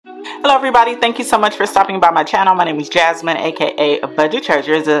Hello everybody, thank you so much for stopping by my channel. My name is Jasmine, aka Budget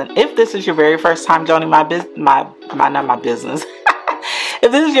Treasures, and if this is your very first time joining my business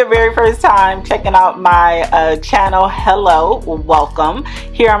if this is your very first time checking out my channel, hello, welcome.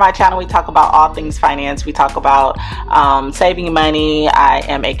 Here on my channel we talk about all things finance. We talk about saving money. I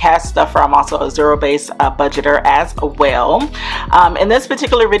am a cash stuffer. I'm also a zero-based budgeter as well. In this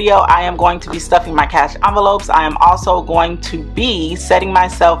particular video I am going to be stuffing my cash envelopes. I am also going to be setting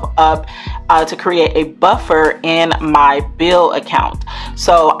myself up to create a buffer in my bill account.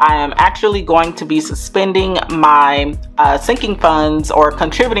 So I am actually going to be suspending my sinking funds, or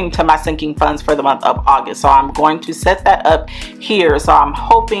contributing to my sinking funds for the month of August. So I'm going to set that up here. So I'm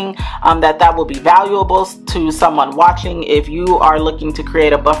hoping that will be valuable to someone watching. If you are looking to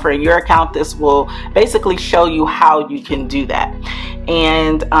create a buffer in your account, this will basically show you how you can do that.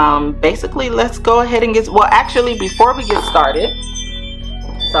 And basically let's go ahead and well, actually before we get started,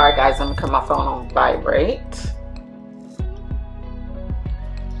 sorry guys, I'm gonna put my phone on vibrate.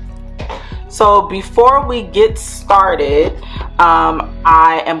 So before we get started,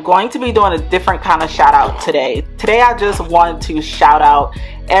 I am going to be doing a different kind of shout out today. Today I just want to shout out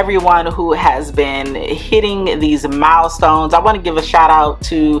everyone who has been hitting these milestones. I want to give a shout out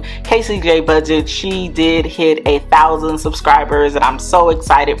to KCJ Budget. She did hit 1,000 subscribers and I'm so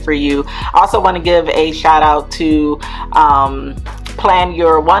excited for you. I also want to give a shout out to Plan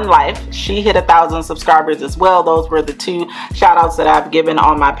Your One Life. She hit 1,000 subscribers as well. Those were the two shout outs that I've given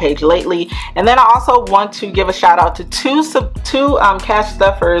on my page lately. And then I also want to give a shout out to two cash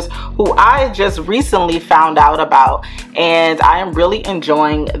stuffers who I just recently found out about, and I am really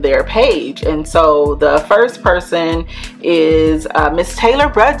enjoying their page. And so the first person is Miss Taylor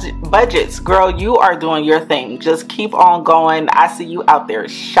Budgets. Girl, you are doing your thing. Just keep on going. I see you out there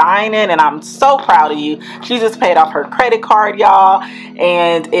shining and I'm so proud of you. She just paid off her credit card, y'all.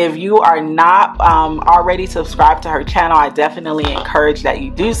 And if you are not already subscribed to her channel, I definitely encourage that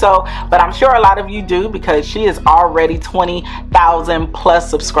you do so. But I'm sure a lot of you do, because she is already 20,000 plus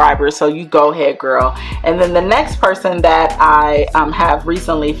subscribers. So you go ahead, girl. And then the next person that I have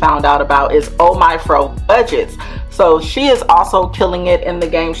recently found out about is Oh My Fro Budgets. So she is also killing it in the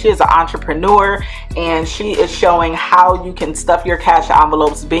game. She is an entrepreneur and she is showing how you can stuff your cash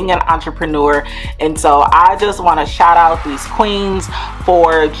envelopes being an entrepreneur. And so I just want to shout out these queens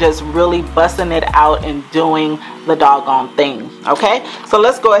for just really busting it out and doing the doggone thing. Okay, so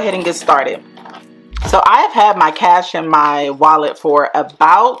let's go ahead and get started. So I have had my cash in my wallet for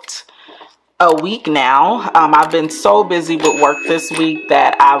about a week now. I've been so busy with work this week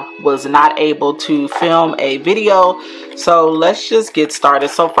that I was not able to film a video. So let's just get started.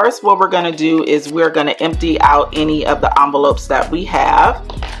 So first what we're going to do is we're going to empty out any of the envelopes that we have.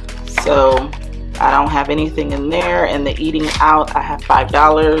 So I don't have anything in there. In the eating out I have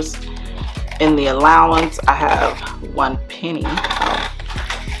 $5. In the allowance I have 1 penny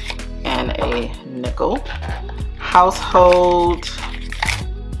and a nickel. Household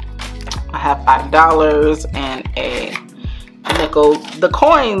I have $5 and a nickel. The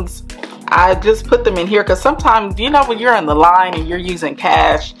coins, I just put them in here because sometimes, you know, when you're in the line and you're using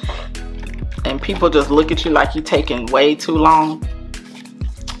cash and people just look at you like you're taking way too long.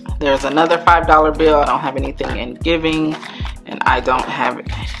 There's another $5 bill. I don't have anything in giving, and I don't have it.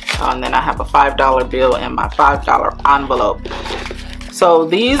 And then I have a $5 bill in my $5 envelope. So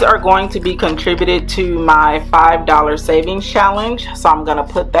these are going to be contributed to my $5 savings challenge. So I'm going to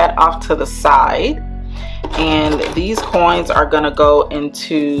put that off to the side. And these coins are going to go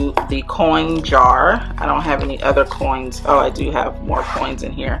into the coin jar. I don't have any other coins. Oh, I do have more coins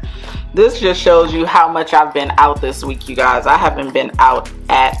in here. This just shows you how much I've been out this week, you guys. I haven't been out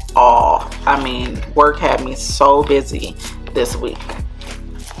at all. I mean, work had me so busy this week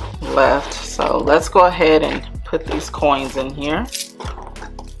left. So let's go ahead and put these coins in here.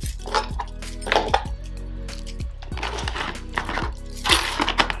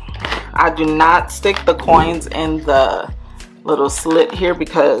 I do not stick the coins in the little slit here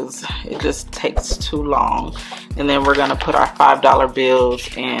because it just takes too long. And then we're gonna put our $5 bills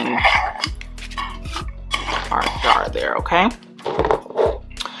in our jar there, okay?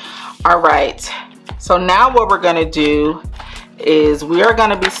 All right, so now what we're gonna do is we are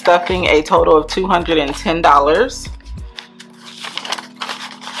gonna be stuffing a total of $210.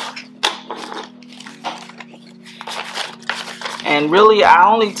 And really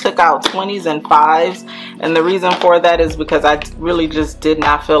I only took out 20s and 5s, and the reason for that is because I really just did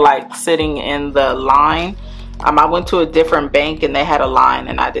not feel like sitting in the line. I went to a different bank and they had a line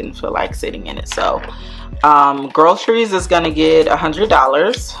and I didn't feel like sitting in it. So groceries is gonna get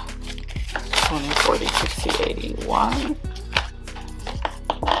 $100. 20, 40, 60, 81.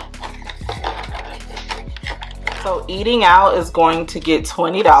 So eating out is going to get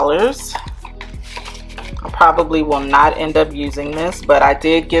 $20. I probably will not end up using this, but I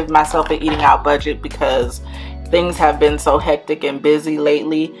did give myself an eating out budget because things have been so hectic and busy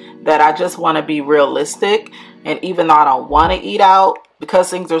lately that I just want to be realistic. And even though I don't want to eat out,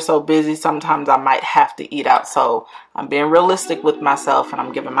 because things are so busy, sometimes I might have to eat out. So I'm being realistic with myself and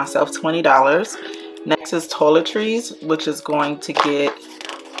I'm giving myself $20. Next is toiletries, which is going to get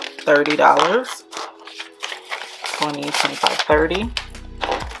 $30. 20, 25, 30.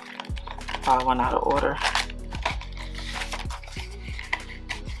 I went out of order.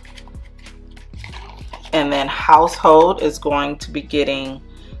 And then household is going to be getting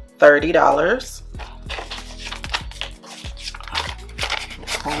 $30.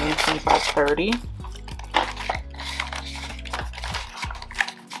 20, 25, 30.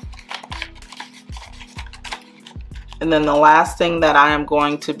 And then the last thing that I am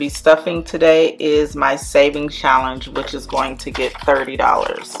going to be stuffing today is my savings challenge, which is going to get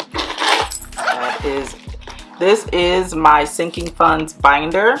 $30. This is my sinking funds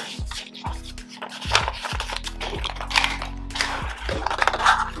binder.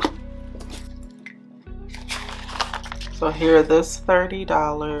 So here, this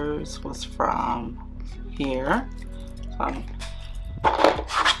 $30 was from here.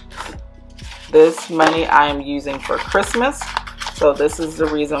 This money I am using for Christmas. So this is the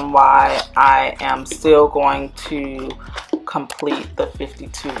reason why I am still going to complete the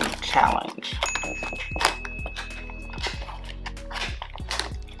 52-week challenge.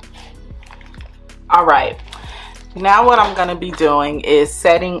 All right, now what I'm going to be doing is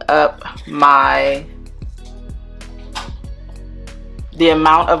setting up the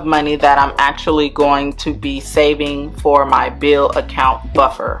amount of money that I'm actually going to be saving for my bill account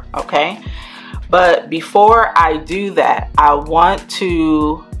buffer, okay? But before I do that, I want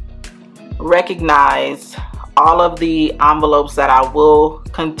to recognize all of the envelopes that I will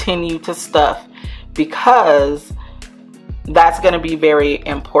continue to stuff, because that's going to be very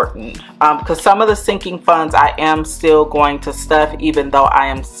important. Because some of the sinking funds I am still going to stuff, even though I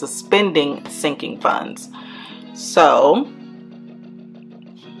am suspending sinking funds. So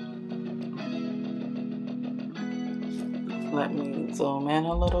let me zoom in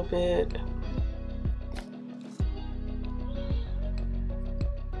a little bit.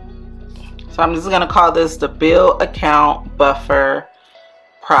 So I'm just going to call this the bill account buffer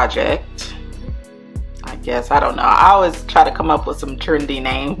project. I guess, I don't know. I always try to come up with some trendy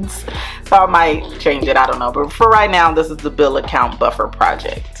names, so I might change it, I don't know. But for right now, this is the bill account buffer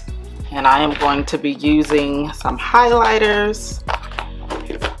project. And I am going to be using some highlighters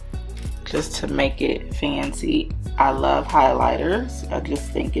just to make it fancy. I love highlighters. I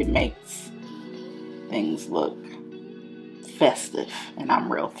just think it makes things look festive, and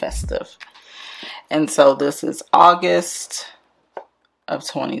I'm real festive. And so this is August of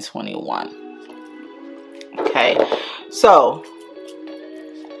 2021. Okay, so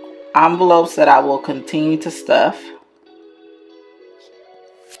envelopes that I will continue to stuff.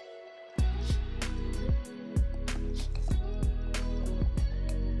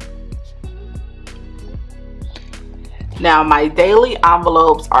 Now, my daily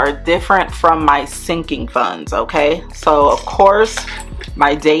envelopes are different from my sinking funds, okay? So, of course,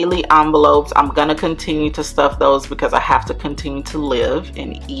 my daily envelopes, I'm going to continue to stuff those because I have to continue to live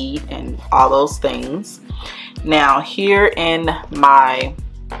and eat and all those things. Now, here in my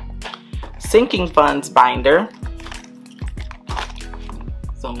sinking funds binder,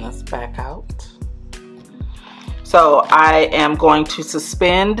 zoom this back out. So I am going to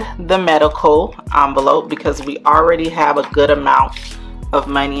suspend the medical envelope because we already have a good amount of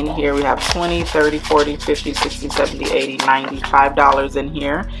money in here. We have 20, 30, 40, 50, 60, 70, 80, 90, $5 in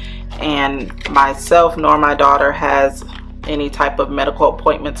here. And myself nor my daughter has any type of medical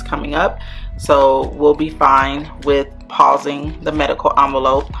appointments coming up. So we'll be fine with pausing the medical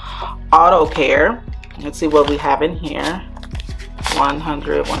envelope. Auto care, let's see what we have in here.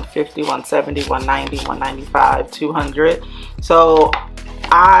 100, 150, 170, 190, 195, 200. So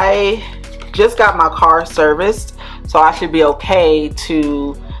I just got my car serviced, so I should be okay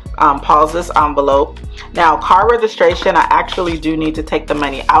to pause this envelope. Now, car registration, I actually do need to take the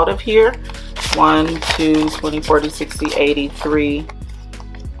money out of here. 1, 2, 20, 40, 60, 80,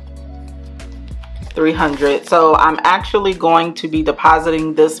 300. So I'm actually going to be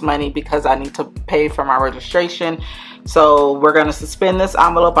depositing this money because I need to pay for my registration. So we're going to suspend this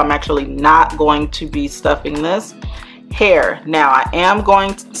envelope. I'm actually not going to be stuffing this. Hair. Now, I am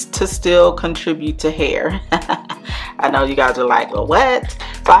going to still contribute to hair. I know you guys are like, well, what?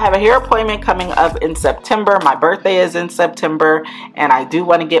 So I have a hair appointment coming up in September. My birthday is in September, and I do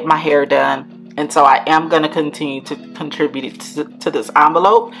want to get my hair done. And so I am going to continue to contribute to this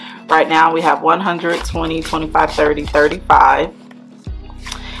envelope. Right now we have 100, 20, 25, 30, 35.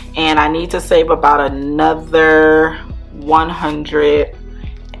 And I need to save about another 100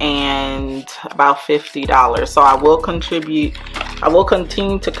 and about $50. So I will continue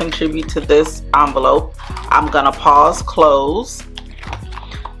to contribute to this envelope. I'm gonna pause, close.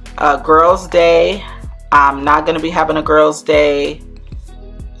 Girls Day, I'm not gonna be having a Girls Day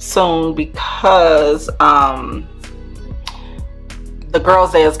soon because the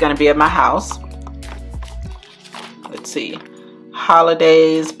Girls Day is gonna be at my house. Let's see.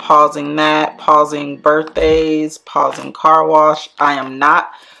 Holidays, pausing that, pausing birthdays, pausing car wash. I am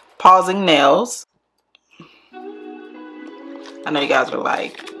not pausing nails. I know you guys are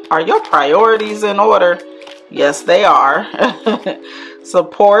like, are your priorities in order? Yes, they are.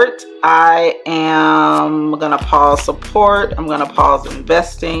 Support, I am gonna pause support. I'm gonna pause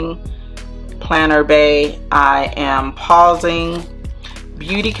investing. Planner Bay, I am pausing.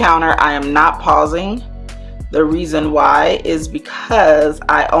 Beauty counter, I am not pausing. The reason why is because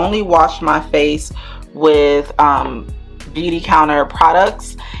I only wash my face with Beauty Counter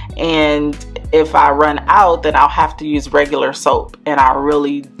products, and if I run out, then I'll have to use regular soap, and I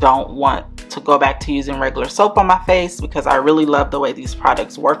really don't want to go back to using regular soap on my face because I really love the way these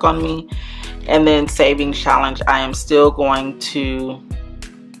products work on me. And then Savings Challenge, I am still going to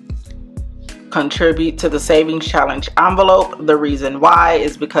contribute to the Savings Challenge envelope. The reason why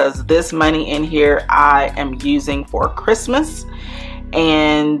is because this money in here I am using for Christmas,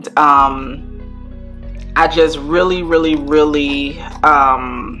 and I just really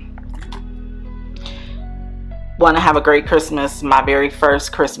want to have a great Christmas, my very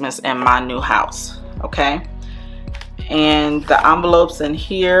first Christmas in my new house. Okay, and the envelopes in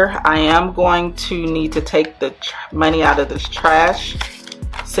here, I am going to need to take the money out of this trash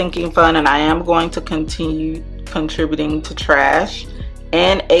sinking fund, and I am going to continue contributing to trash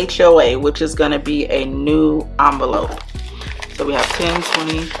and HOA, which is going to be a new envelope. So we have 10,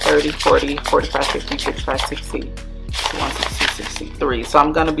 20, 30, 40, 45, 50, 55, 60, 160, 63. So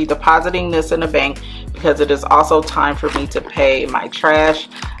I'm going to be depositing this in the bank because it is also time for me to pay my trash.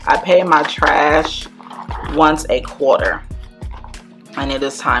 I pay my trash once a quarter, and it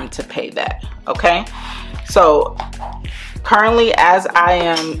is time to pay that. Okay, so currently, as I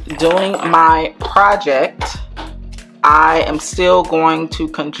am doing my project, I am still going to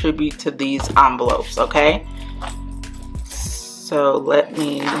contribute to these envelopes. Okay, so let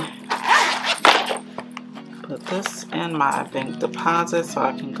me put this in my bank deposit so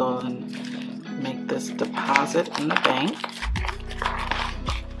I can go and make this deposit in the bank.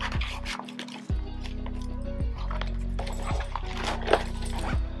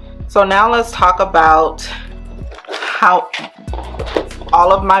 So now let's talk about how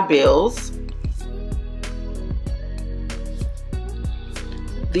all of my bills,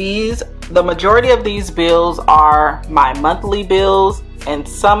 the majority of these bills are my monthly bills, and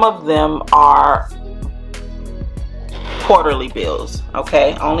some of them are quarterly bills.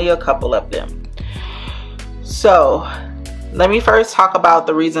 Okay, only a couple of them. So let me first talk about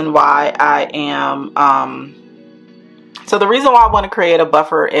the reason why I am so the reason why I want to create a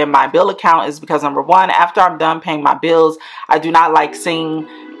buffer in my bill account is because, number one, after I'm done paying my bills, I do not like seeing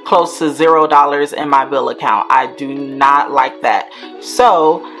close to $0 in my bill account. I do not like that.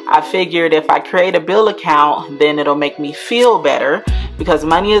 So I figured if I create a bill account, then it'll make me feel better, because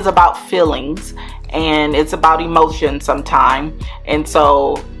money is about feelings and it's about emotion sometimes. And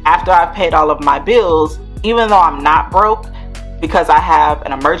so after I've paid all of my bills, even though I'm not broke, because I have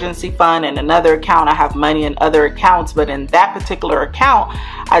an emergency fund and another account, I have money in other accounts, but in that particular account,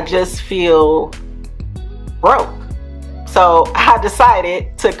 I just feel broke. So I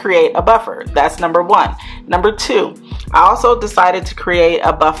decided to create a buffer. That's number one. Number two, I also decided to create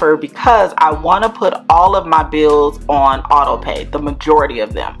a buffer because I want to put all of my bills on auto pay, the majority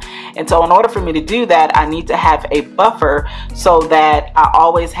of them. And so in order for me to do that, I need to have a buffer so that I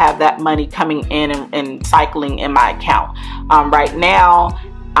always have that money coming in and cycling in my account. Right now,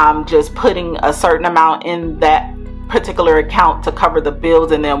 I'm just putting a certain amount in that particular account to cover the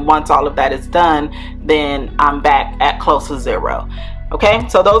bills, and then once all of that is done, then I'm back at close to zero. Okay,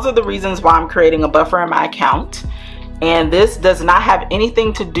 so those are the reasons why I'm creating a buffer in my account. And this does not have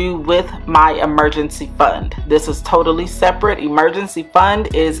anything to do with my emergency fund. This is totally separate. Emergency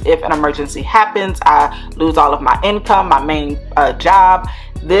fund is if an emergency happens, I lose all of my income, my main job.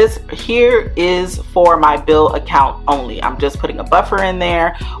 This here is for my bill account only. I'm just putting a buffer in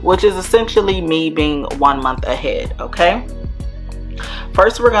there, which is essentially me being 1 month ahead. Okay,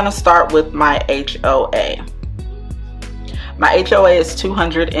 first we're going to start with my HOA. My HOA is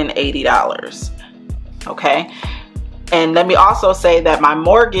 $280. Okay. And let me also say that my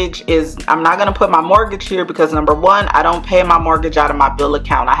mortgage is, I'm not going to put my mortgage here because number one, I don't pay my mortgage out of my bill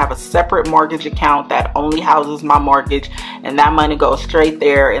account. I have a separate mortgage account that only houses my mortgage, and that money goes straight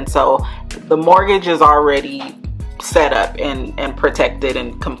there. And so the mortgage is already set up and protected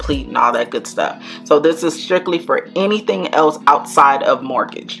and complete and all that good stuff. So this is strictly for anything else outside of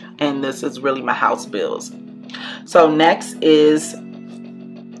mortgage. And this is really my house bills. So next is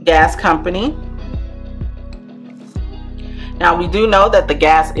gas company. Now we do know that the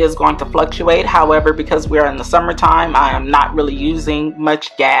gas is going to fluctuate. However, because we're in the summertime, I am not really using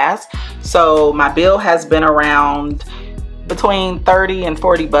much gas. So my bill has been around between 30 and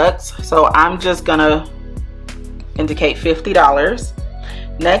 40 bucks. So I'm just gonna indicate $50.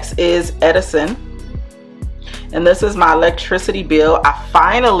 Next is Edison. And this is my electricity bill. I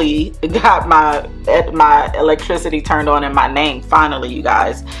finally got my electricity turned on in my name, finally, you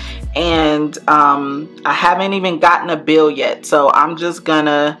guys. And I haven't even gotten a bill yet, so I'm just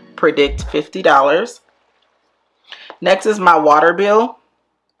gonna predict $50. Next is my water bill.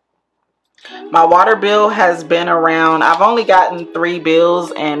 My water bill has been around, I've only gotten 3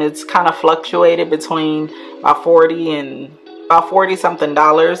 bills, and it's kind of fluctuated between about 40 and about 40 something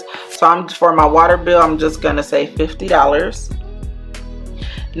dollars. So for my water bill, I'm just gonna say $50.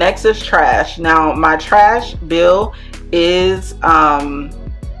 Next is trash. Now my trash bill is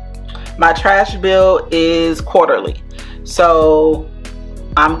quarterly. So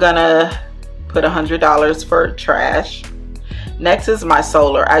I'm gonna put $100 for trash. Next is my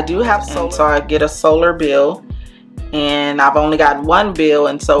solar. I do have solar, so I get a solar bill, and I've only got 1 bill,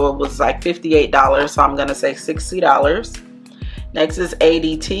 and so it was like $58, so I'm gonna say $60. Next is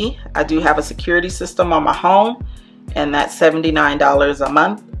ADT. I do have a security system on my home, and that's $79 a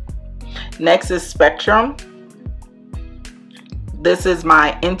month. Next is Spectrum. This is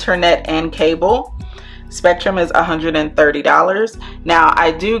my internet and cable. Spectrum is $130. Now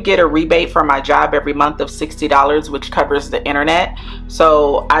I do get a rebate from my job every month of $60, which covers the internet.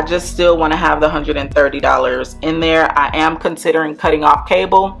 So I just still want to have the $130 in there. I am considering cutting off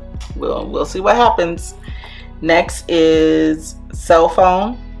cable. We'll see what happens. Next is cell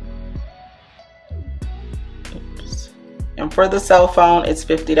phone. Oops. And for the cell phone, it's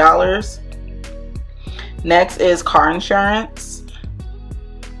 $50. Next is car insurance.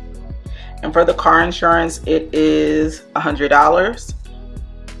 And for the car insurance, it is $100.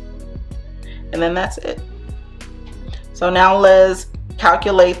 And then that's it. So now let's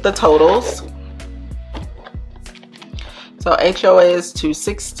calculate the totals. So HOA is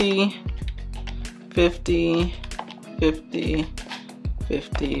 $260, $50, $50,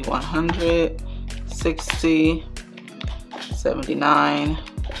 $50, $100, $60, $79,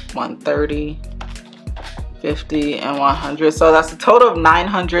 $130, $50, and $100. So that's a total of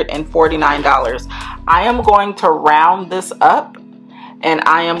 $949. I am going to round this up, and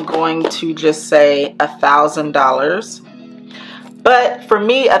I am going to just say $1,000. But for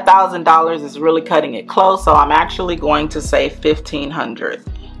me, $1,000 is really cutting it close, so I'm actually going to say $1,500.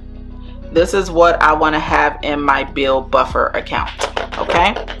 This is what I want to have in my bill buffer account.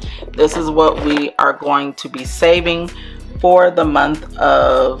 Okay, this is what we are going to be saving for the month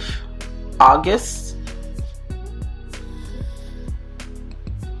of August.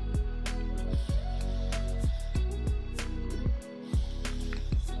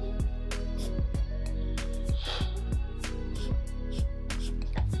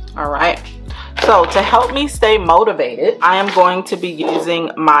 All right, so to help me stay motivated, I am going to be using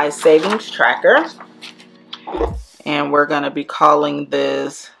my savings tracker, and we're going to be calling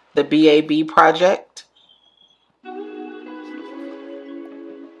this the BAB project.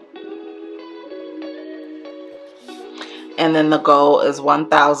 And then the goal is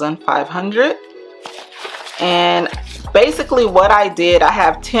 1,500. And basically what I did, I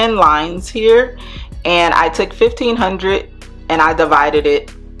have 10 lines here, and I took 1,500 and I divided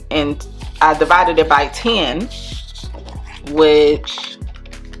it by 10, which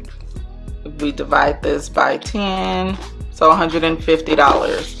if we divide this by 10, so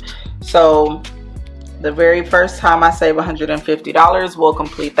 $150. So the very first time I save $150, we'll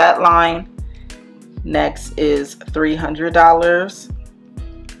complete that line. Next is $300.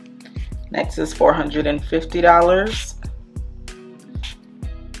 Next is $450.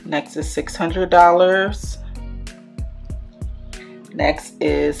 Next is $600. Next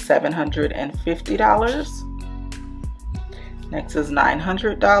is $750. Next is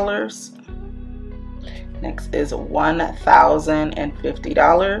 $900. Next is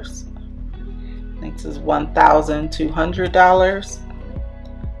 $1,050. Next is $1,200.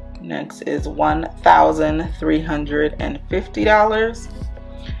 Next is $1,350.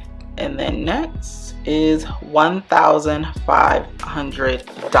 And then next is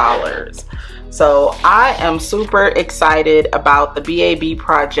 $1,500. So I am super excited about the BAB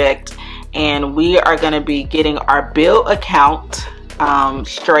project, and we are going to be getting our bill account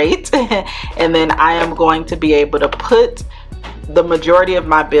straight. And then I am going to be able to put the majority of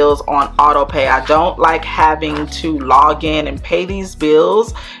my bills on auto pay. I don't like having to log in and pay these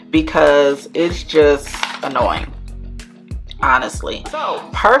bills because it's just annoying, honestly. So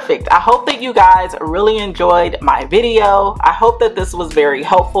perfect. I hope that you guys really enjoyed my video. I hope that this was very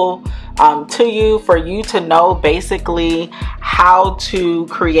helpful to you, for you to know basically how to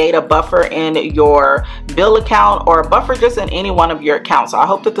create a buffer in your bill account, or a buffer just in any one of your accounts. So I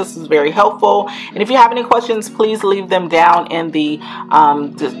hope that this is very helpful. And if you have any questions, please leave them down in the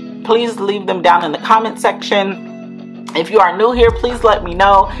comment section. If you are new here, please let me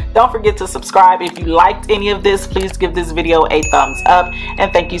know. Don't forget to subscribe. If you liked any of this, please give this video a thumbs up.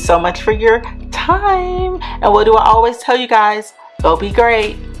 And thank you so much for your time. And what do I always tell you guys? Go be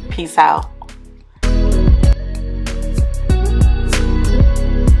great. Peace out.